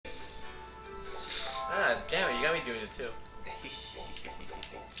too.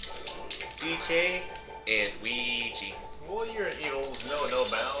 DK and Ouija. Warrior evils know no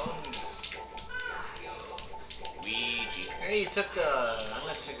bounds. Ouija. Hey, you took the. I'm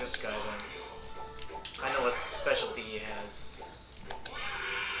gonna take this guy then. I know what specialty he has.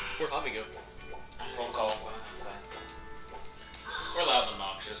 Where'd Hobby go? Phone call. We're loud and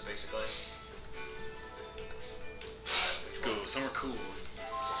obnoxious, basically. Let's go somewhere cool.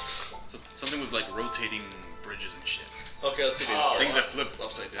 Something with like rotating bridges and shit. Okay, let's do Oh, Things that flip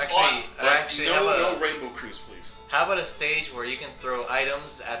upside down. Actually, no rainbow cruise, please. how about a stage where you can throw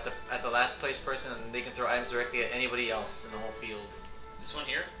items at the last place person, and they can throw items directly at anybody else in the whole field? This one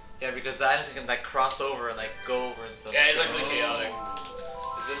here? Yeah, because the items can like cross over and like go over and stuff. Yeah, it's like really chaotic.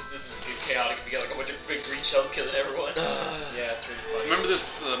 This is chaotic. We got like a bunch of big green shells killing everyone. Yeah, it's really funny. Remember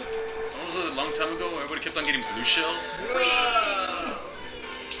this? What was it a long time ago? Everybody kept on getting blue shells.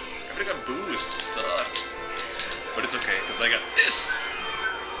 Everybody got boost. Sucks. But it's okay, because I got this!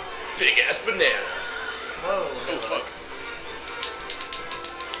 Big ass banana. Whoa. Oh, fuck.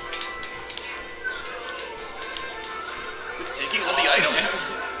 We're taking all the items!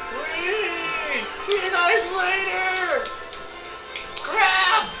 Whee! See you guys later!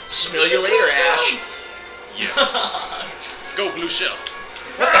 Grab! Smell you later, Ash. Yes! Go, blue shell!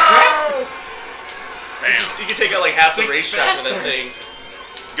 What the crap? Bam! You can take out like half the Sick racetrack with that thing. bastards.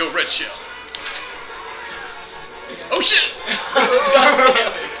 Go, red shell! Oh shit! God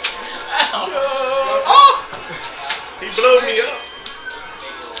damn it. Ow. Oh! He blew me up.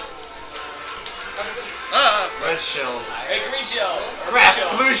 Ah, fuck. Red shells. Hey, green shell. Or Crap!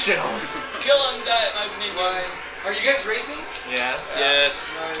 blue shell. Blue shells. Kill him, guy. I mean, why? Are you guys racing? Yes. Yes.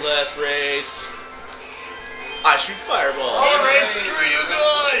 Nice. Let's race. I shoot fireball. Alright, screw you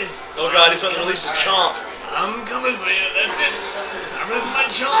guys! Oh god, he's about to release his chomp. I'm coming for you, that's it. I'm losing my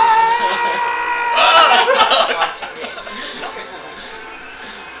chomps.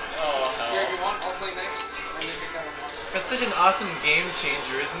 Oh, hell. Here, if you want, I'll play next. And if you kind of watch. That's such an awesome game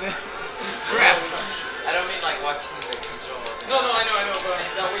changer, isn't it? Crap. I don't mean like watching the controls. No, I know, but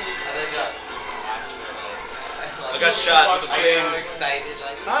that way you I can. think that you can watch it. I got shot with the I flame. get excited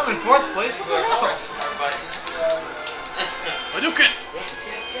like. I'm in fourth place. What the hell? Our buttons. Hadouken!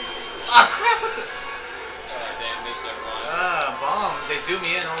 Ah, crap! What the? Oh, damn, missed everyone. Ah, bombs. They do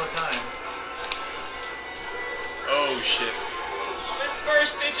me in all the time. Oh shit. I'm in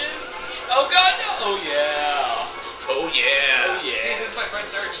first, bitches. Oh, God, no. Oh, yeah. Oh yeah. Oh, Hey, yeah. this is my friend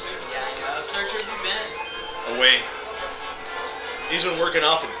Serge, dude. Yeah, I know. Search where you been. Away. He's been working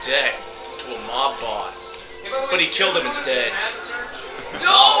off a deck to a mob boss. Hey, by the way, But he did killed you him ever go to instead. Japan, Serge?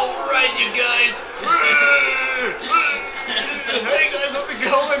 Alright, you guys. Hey guys, how's it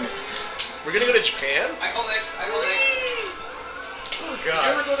going? We're gonna go to Japan? I call next. Oh Did you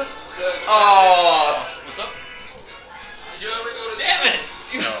ever god. go to? Oh. What's up? Did you ever go to? Damn it.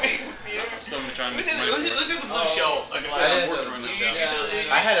 No. I'm still trying to make money. Let's do the blue show. Like I I said, I'm did working on this You show. usually.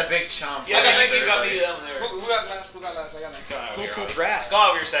 I had a big chomp. Yeah, I got you next. got me that one there. Who got last? I got next. Cool brass. Go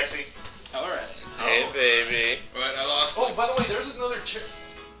over here, sexy. Alright. Hey baby. Alright, I lost. Oh, by the way, there's another chair.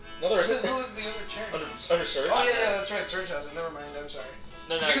 Another Who is the other chair? under Surge? Oh yeah, that's right. Serge has it. Never mind. I'm sorry.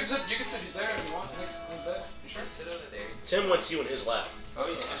 No, no. You can sit there if you want. Inside. You sure? Sit over there. Tim wants you in his lap. Oh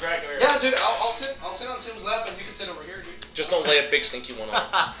yeah. It's right here. Yeah, dude. I'll sit on Tim's lap, and you can sit over here, dude. Just don't lay a big stinky one on.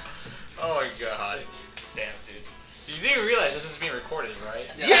 Oh my god. Damn, dude. You didn't realize this is being recorded, right?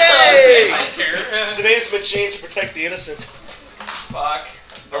 Yay! I don't care. The name's been changed to protect the innocent. Fuck.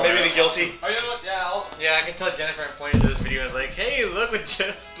 Or maybe the guilty. Oh, you know what? Yeah, I'll. Yeah, I can tell Jennifer pointed to this video and was like, hey, look what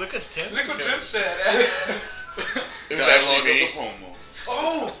Tim Look what doing." Tim said. It was Dialogue actually of me. the homo.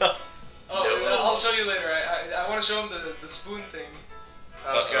 Oh, No. I'll show you later. I want to show him the spoon thing.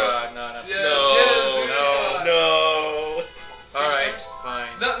 Oh god, no, not Yes, this. yes, No. Alright, fine.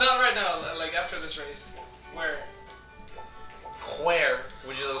 No, not right now. Like after this race. Where? Where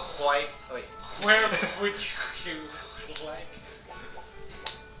would you like? Oh, wait. Where would you like?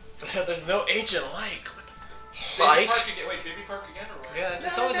 There's no H in like. What the- Baby Like? Park again? Wait, Baby Park again or what? Yeah,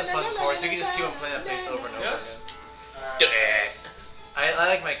 it's always a fun course. You can just keep on playing that place over and over Yes? again. Yes. I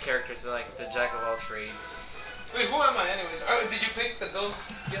like my characters. They're like the jack of all trades. Wait, who am I anyways? Oh, did you pick those?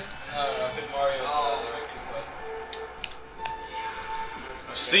 Yeah. I picked Mario. Oh.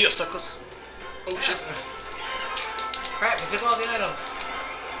 See ya, suckers. Oh shit. Crap! You took all the items.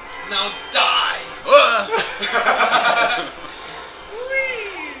 Now die! Ah!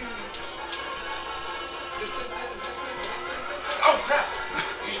 Oh crap!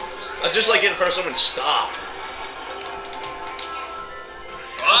 I just like getting in front of someone and stop.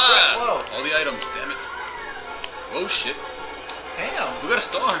 Ah! Whoa! All the items, damn it. Oh shit. Damn! We got a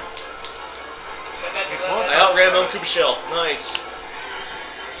star. Both I Outran Mount Koopa Shell. Nice.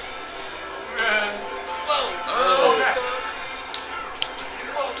 Oh, crap.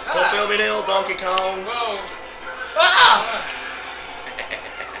 Don't fail me, Nail, Donkey Kong. Whoa.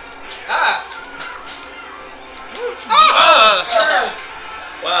 Ah! Jerk.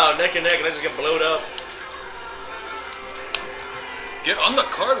 Wow, neck and neck, and I just get blowed up. Get on the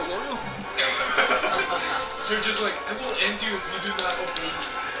card, Wario. So you're just like, I will end you if you do not obey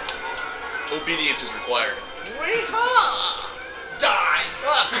me. Obedience is required. Wee-haw! Die.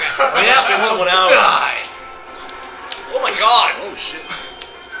 Oh, yeah, Spin we'll someone out. die. Oh my god! Oh shit.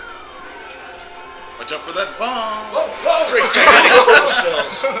 Watch out for that bomb. Whoa, whoa. Great gigantic turtle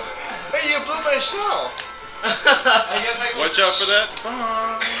shells. Hey, you blew my shell. I guess I was... Watch out for that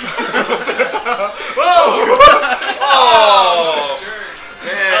bomb. Whoa! Oh! Jerk.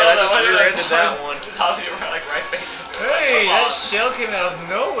 Man, I just rear-ended that one. Just how you were like right face. Hey, Come that on. shell came out of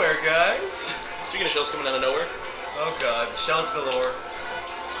nowhere, guys. Speaking of shells coming out of nowhere, Oh god, shells galore.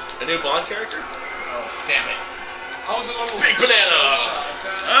 a new Bond character? Oh, damn it. I was a little Big banana. shot.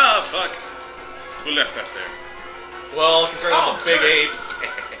 Ah, fuck. Who left that there? Well, considering I'm Oh, a big jerk. ape.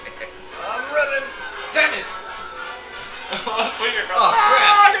 I'm running. Damn it. Push your Oh,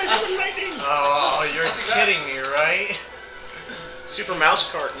 crap. Lightning! Oh, you're I'll take that. kidding me, right? Super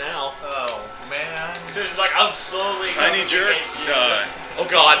Mouse Cart now. Oh, man. So it's just like I'm slowly. Tiny going to jerks get you. die. Oh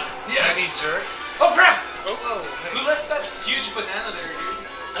god. Tiny Yes. jerks. Oh, crap. Oh, Who left that huge banana there, dude?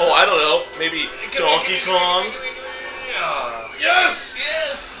 Oh, I don't know. Maybe Donkey Kong? Oh. Yes.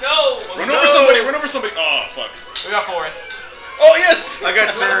 Yes. No. Run No. over somebody. Run over somebody. Oh, fuck. We got fourth. Oh yes! I got You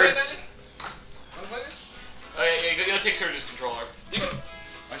wanna play third. that? Wanna play this? Oh yeah, you gotta take Surge's controller. You can.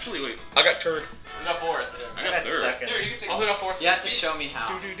 Actually, wait. I got turd. We got fourth. I got That's third. second. Here, you can take. Oh, we got fourth. You have to show me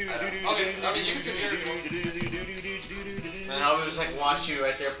how. Okay, I mean you can take here. And I was like watch you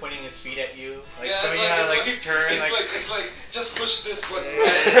right there pointing his feet at you. Like Yeah, showing it's you how to like, like turn. it's like just push this button Yeah.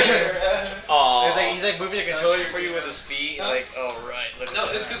 right here. Aww. It's like he's like moving the controller for you with his feet. Huh? Like, oh right, look at No,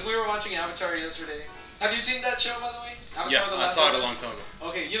 that. it's because we were watching Avatar yesterday. Have you seen that show, by the way? Avatar Yeah, the I Last saw it a Airbender? long time ago.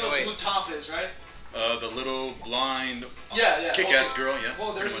 Okay, you know Oh, wait. who Toph is, right? The little blind, Yeah. kick-ass okay. girl. Yeah.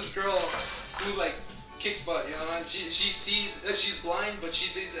 Well, there's pretty this girl who like kicks butt, you know, and she sees she's blind, but she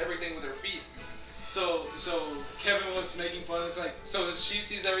sees everything with her feet. So Kevin was making fun. It's like, so if she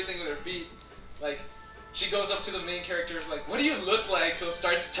sees everything with her feet, like she goes up to the main character, is like, "What do you look like?" So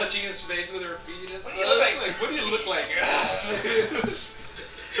starts touching his face with her feet. And What do you look like? What do you look like?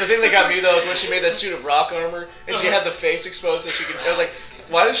 The thing that got me though is when she made that suit of rock armor and she had the face exposed so she could. I was like,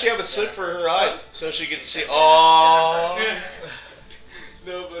 why does she have a slit for her eye so she could see? Oh.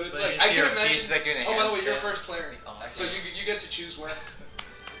 No, but it's So like you I see can her feet, imagine. she's like doing a Oh, by the way, you're handstand. first player, so you get to choose where.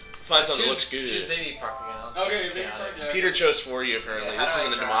 Find something that looks Choose good. baby park again. Okay, baby park. Yeah. Peter chose for you apparently. Yeah, This how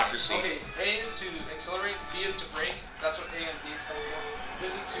do isn't a I try? democracy. Okay, A is to accelerate, B is to brake. That's what A and B stand for.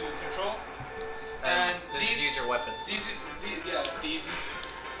 This is to control. And this these- is use your weapons. These is these are these are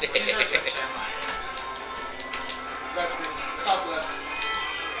that's green. Top left.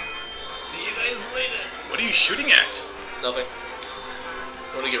 See you guys later. What are you shooting at? Nothing.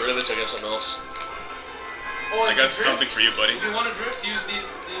 I want to get rid of it so I can have something else. Oh, I and to got drift, something for you, buddy. If you want to drift, use these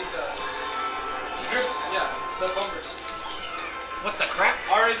drift. Yeah, the bumpers. What the crap?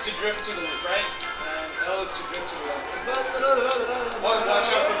 R is to drift to the right, and L is to drift to the left. Watch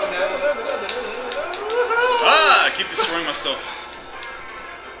out for bananas and stuff. Ah! I keep destroying myself.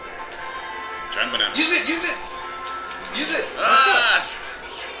 Giant banana. Use it! Use it! Use it! Ah!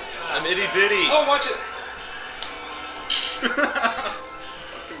 I'm itty bitty. Oh, watch it!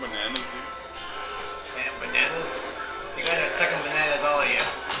 Fucking bananas, dude. Man, bananas. You guys are sucking bananas, all of you.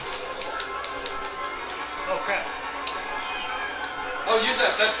 Oh crap. Oh, use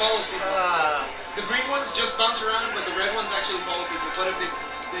that. That follows people. Ah. The green ones just bounce around, but the red ones actually follow people. But if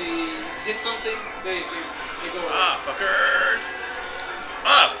they hit something, they go away. Ah, fuckers!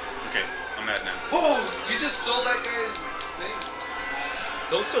 Ah! Okay, I'm mad now. Whoa! You just stole that guy's thing.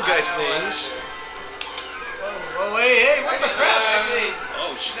 Don't steal guys' things. Whoa, hey, what the crap? Actually,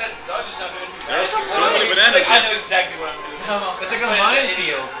 Oh, shit. that dodge is not going too There's fast. so many bananas I here. know exactly what I'm doing. It's like a But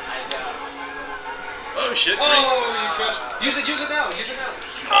minefield. I don't. Oh, shit. Oh, Green. you crushed. Use it now. Use it now.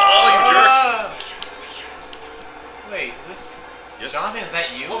 Oh, you jerks. Ah. Wait, this Yes. Jonathan, is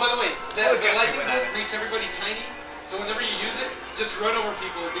that you? Oh, by the way, the Okay, lightning banana. bolt makes everybody tiny. So whenever you use it, just run over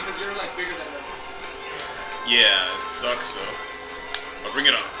people because you're like bigger than them. Yeah, it sucks, though. But bring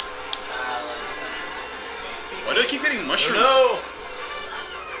it on. Why do I keep getting mushrooms? No.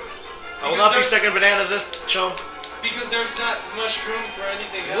 I will not be Because second banana this chump. Because there's not much room for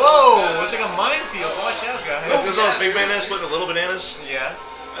anything else. Whoa, it's like a minefield. Watch out, guys. There's all yeah, big there is. bananas split into little bananas.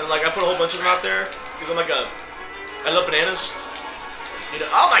 Yes. And like I put a whole bunch of them out there because I'm like a I love bananas. You know,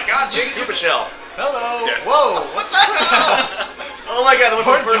 oh my god, You- big you- Koopa shell. Hello. Death. Whoa. What the hell? Oh my god, that was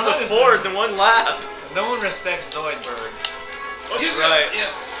Poor the first to Jonathan. fourth in one lap. No one respects Zoidberg. Use it. right.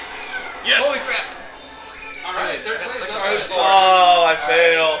 Yes. Yes. Holy crap. All right. Dude, Third that's place. like All a right. four. Oh, I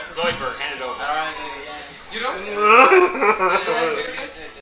fail. Zoidberg, hand it over. Alright, do it again. You don't? Yeah,